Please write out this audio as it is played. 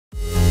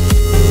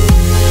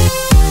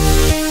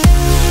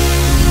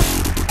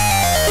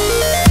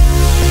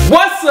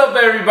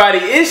everybody,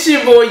 it's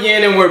your boy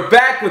Yin and we're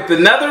back with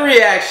another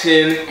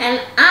reaction. And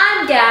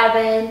I'm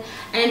Gabbin,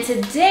 and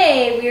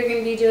today we are going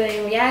to be doing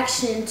a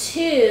reaction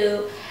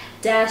to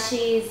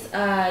Dashi's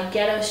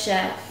Ghetto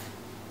Chef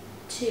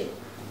 2.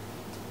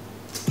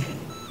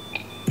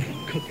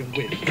 Cooking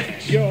with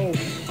Dash. Yo,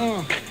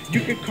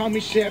 you can call me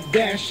Chef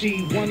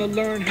Dashy. Wanna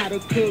learn how to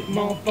cook,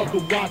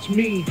 motherfucker, watch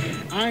me.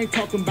 I ain't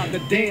talking about the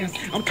dance,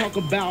 I'm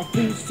talking about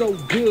food so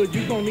good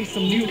you gon' need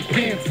some new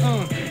pants.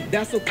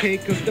 That's okay,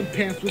 cause them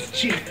pants was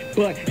cheap.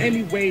 But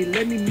anyway,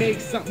 let me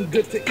make something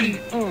good to eat,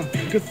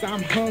 cause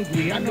I'm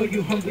hungry, I know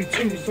you hungry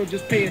too. So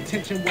just pay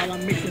attention while I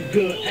make some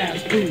good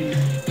ass food.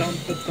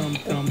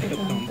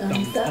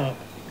 Thumbs up.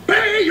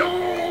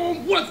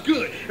 Bam! What's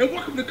good? And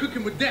welcome to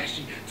Cooking with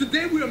Dashi.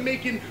 Today we are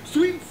making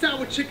sweet and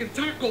sour chicken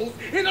tacos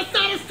and a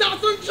side of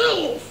sauce and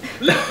juice.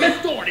 Let's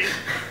get started.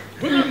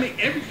 We're gonna make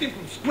everything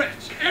from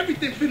scratch.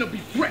 Everything finna be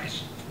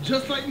fresh.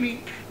 Just like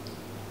me.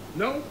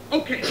 No?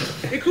 Okay.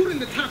 Including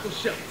the taco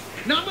shells.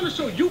 Now I'm gonna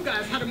show you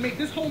guys how to make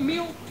this whole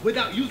meal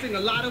without using a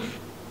lot of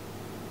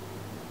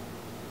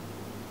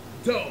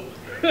dough.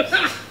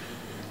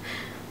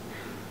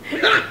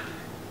 Dang.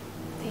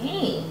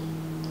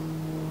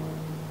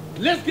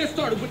 Let's get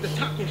started with the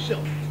taco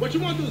shell. What you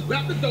want to do is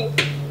wrap the dough,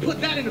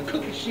 put that in a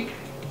cookie sheet,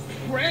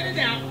 spread it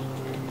out,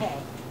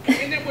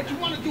 and then what you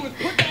want to do is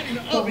put that in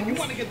the oven. You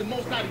want to get the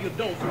most out of your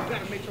dough, so you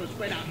got to make sure it's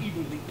spread out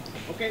evenly.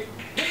 Okay?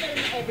 Put that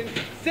in the oven.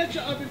 Set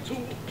your oven to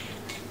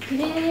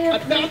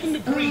 1,000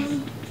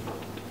 degrees.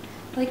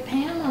 Like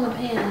pan on a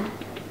pan.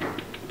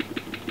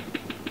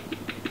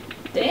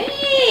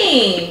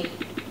 Dang.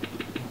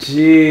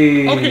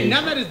 Jeez. Okay,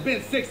 now that it's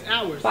been 6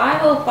 hours,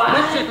 5:05.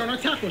 let's check on our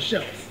taco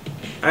shells.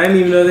 I didn't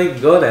even know they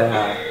could go that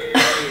high.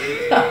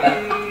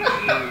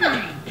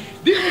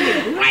 These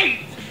look great!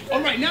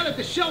 Alright, now that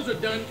the shells are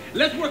done,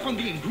 let's work on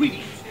the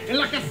ingredients. And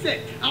like I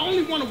said, I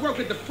only want to work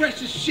with the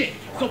freshest shit.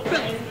 So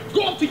fellas,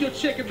 go up to your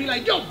chick and be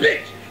like, yo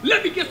bitch,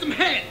 let me get some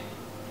head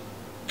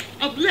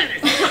of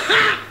lettuce.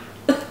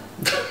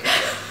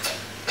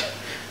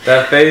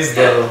 That face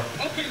though.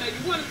 Okay, now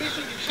you want to make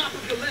sure you chop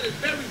up the lettuce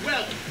very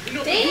well. You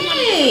know, dang. you want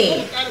to get the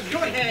most out of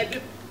your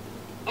head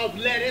of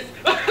lettuce.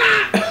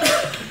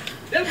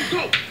 There we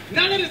go.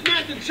 Now that it's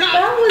nice and chopped,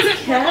 That was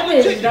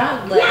cabbage,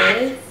 not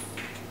lettuce.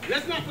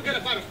 Let's not forget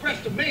about a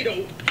fresh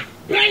tomato.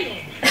 Bam!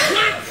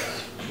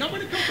 Now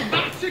when it comes to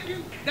my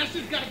chicken, that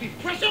shit's gotta be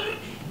fresher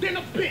than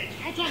a bitch.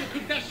 I'm trying to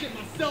cook that shit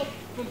myself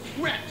from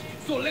scratch.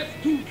 So let's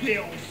do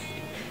this.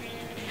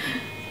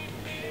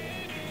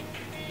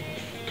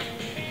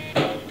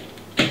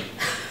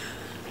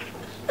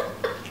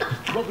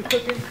 What we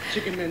cooking?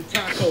 Chicken and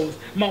tacos.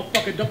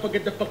 Motherfucker, don't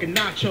forget the fucking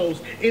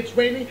nachos. It's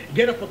raining,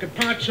 get a fucking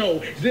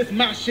poncho. This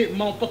my shit,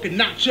 motherfucking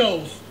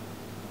nachos.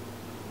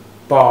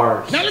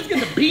 Bars. Now let's get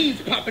the beans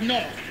popping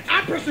off.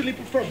 I personally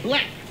prefer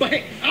black, but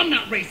hey, I'm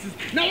not racist.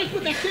 Now let's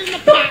put that shit in the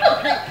pot,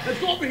 okay? Let's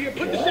go over here,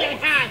 put the shit on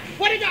high.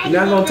 What are y'all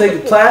You're not gonna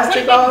take the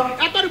plastic off?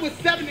 I thought it was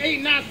 7,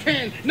 8, 9,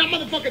 10. Not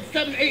motherfucking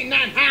 7, 8,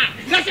 9 high.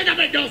 That shit don't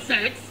make no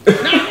sense.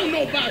 Now I don't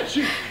know about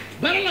you,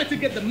 but I like to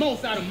get the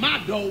most out of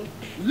my dough,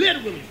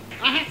 literally.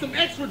 I had some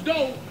extra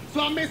dough,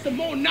 so I made some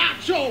more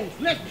nachos.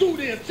 Let's do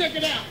this. Check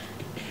it out.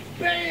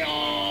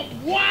 Bam!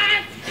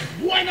 What?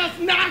 Buenos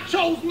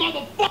nachos,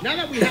 motherfucker! Now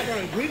that we have our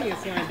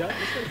ingredients lined up,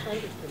 let's go try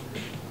this thing.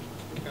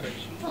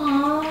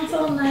 Aw,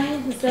 so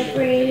nice and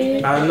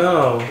separated. I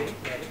know.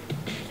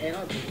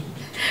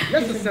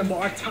 Let's assemble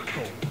our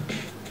taco.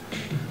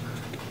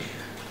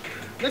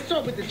 Let's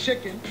start with the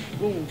chicken.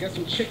 Boom, get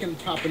some chicken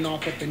popping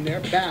off up in there.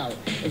 Bow.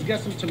 Let's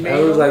get some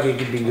tomatoes. That looks like it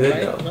could be good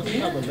though. Let's see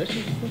how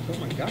delicious this looks. Oh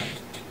my god.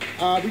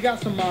 We got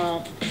some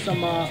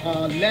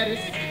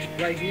lettuce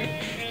right here.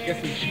 Get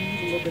some cheese,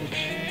 a little bit of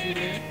cheese in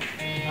there.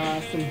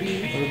 Some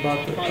beans. What about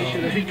the Probably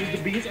should have used the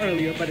beans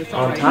earlier, but it's on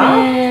alright. top?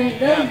 Man,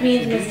 those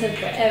beans must take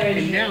forever to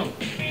And now make.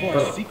 for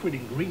our secret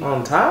ingredient.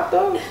 On top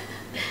though?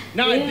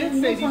 Now I Yeah, did say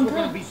what's these on were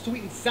gonna top? be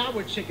sweet and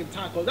sour chicken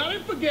tacos. I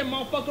didn't forget,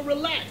 motherfucker,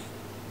 relax.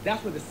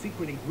 That's where the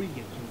secret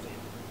ingredient comes in.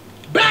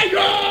 Bang!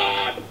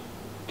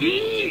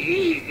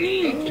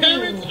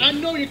 Parents, I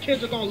know your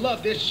kids are gonna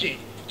love this shit.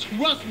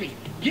 Trust me.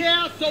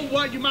 Yeah, so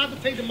what? You might have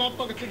to take the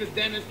motherfucker to the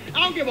dentist. I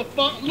don't give a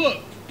fuck.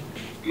 Look.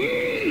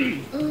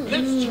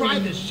 Let's try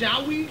this,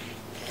 shall we?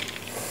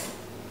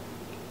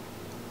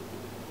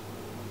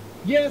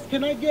 Yes,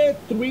 can I get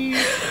 3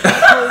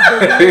 nachos?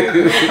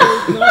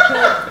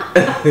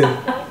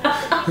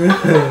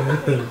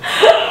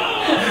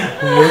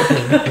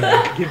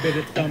 Give it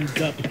a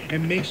thumbs up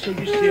and make sure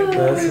you share.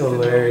 That's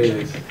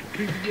hilarious.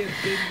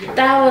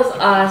 That was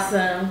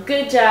awesome.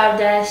 Good job,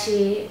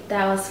 Dashi.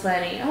 That was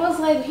funny. I was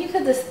like, he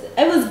put this.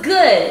 It was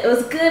good. It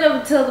was good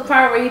up until the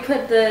part where he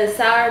put the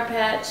Sour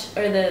Patch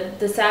or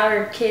the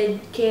Sour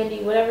Kid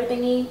candy, whatever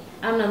thingy.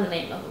 I don't know the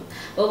name of them.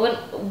 But when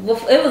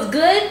it was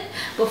good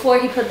before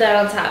he put that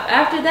on top.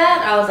 After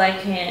that, I was like, I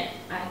can't.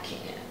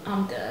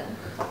 I'm done.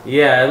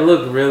 Yeah, it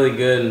looked really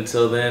good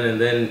until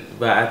then,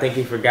 but I think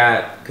he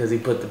forgot because he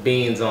put the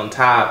beans on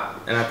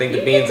top, and I think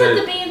the beans You can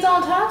put the beans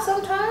on top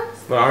sometimes.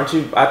 But aren't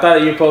you? I thought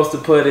you were supposed to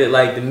put it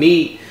like the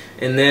meat,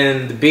 and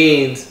then the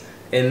beans,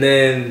 and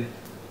then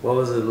what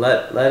was it?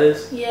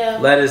 Lettuce? Yeah.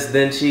 Lettuce,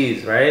 then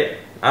cheese, right?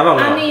 I don't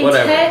know. I mean,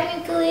 whatever.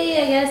 technically,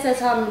 I guess that's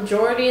how the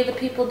majority of the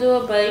people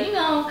do it. But you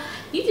know,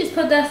 you just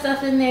put that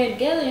stuff in there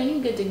together and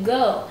you're good to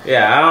go.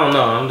 Yeah, I don't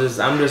know. I'm just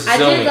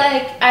assuming.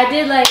 I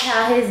did like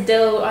how his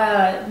dough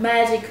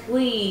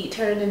magically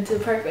turned into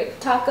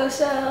perfect taco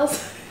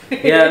shells.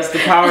 Yeah, it's the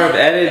power of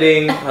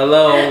editing.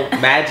 Hello,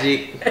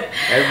 magic.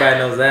 Everybody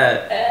knows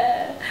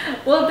that.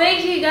 Well,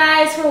 thank you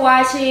guys for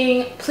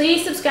watching.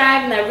 Please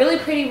subscribe in that really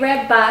pretty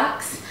red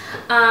box.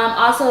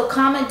 Also,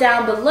 comment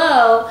down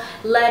below.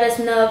 Let us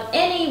know of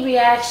any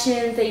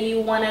reactions that you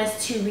want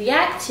us to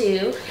react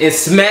to. And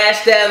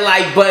smash that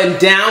like button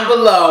down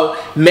below.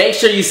 Make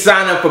sure you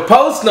sign up for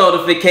post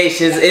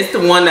notifications. It's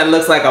the one that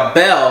looks like a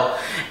bell.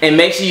 And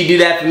make sure you do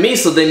that for me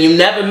so then you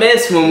never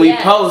miss when we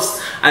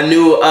post a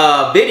new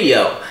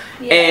video.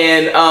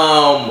 Yes.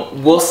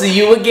 And we'll see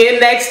you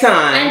again next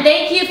time. And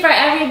thank you for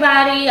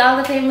everybody, all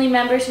the family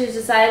members who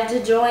decided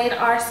to join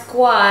our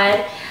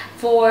squad,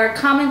 for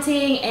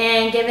commenting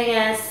and giving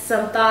us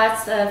some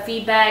thoughts,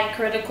 feedback,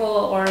 critical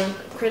or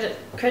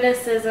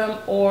criticism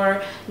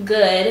or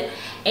good,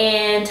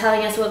 and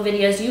telling us what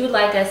videos you would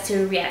like us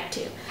to react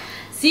to.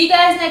 See you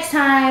guys next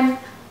time.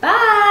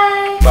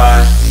 Bye.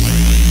 Bye.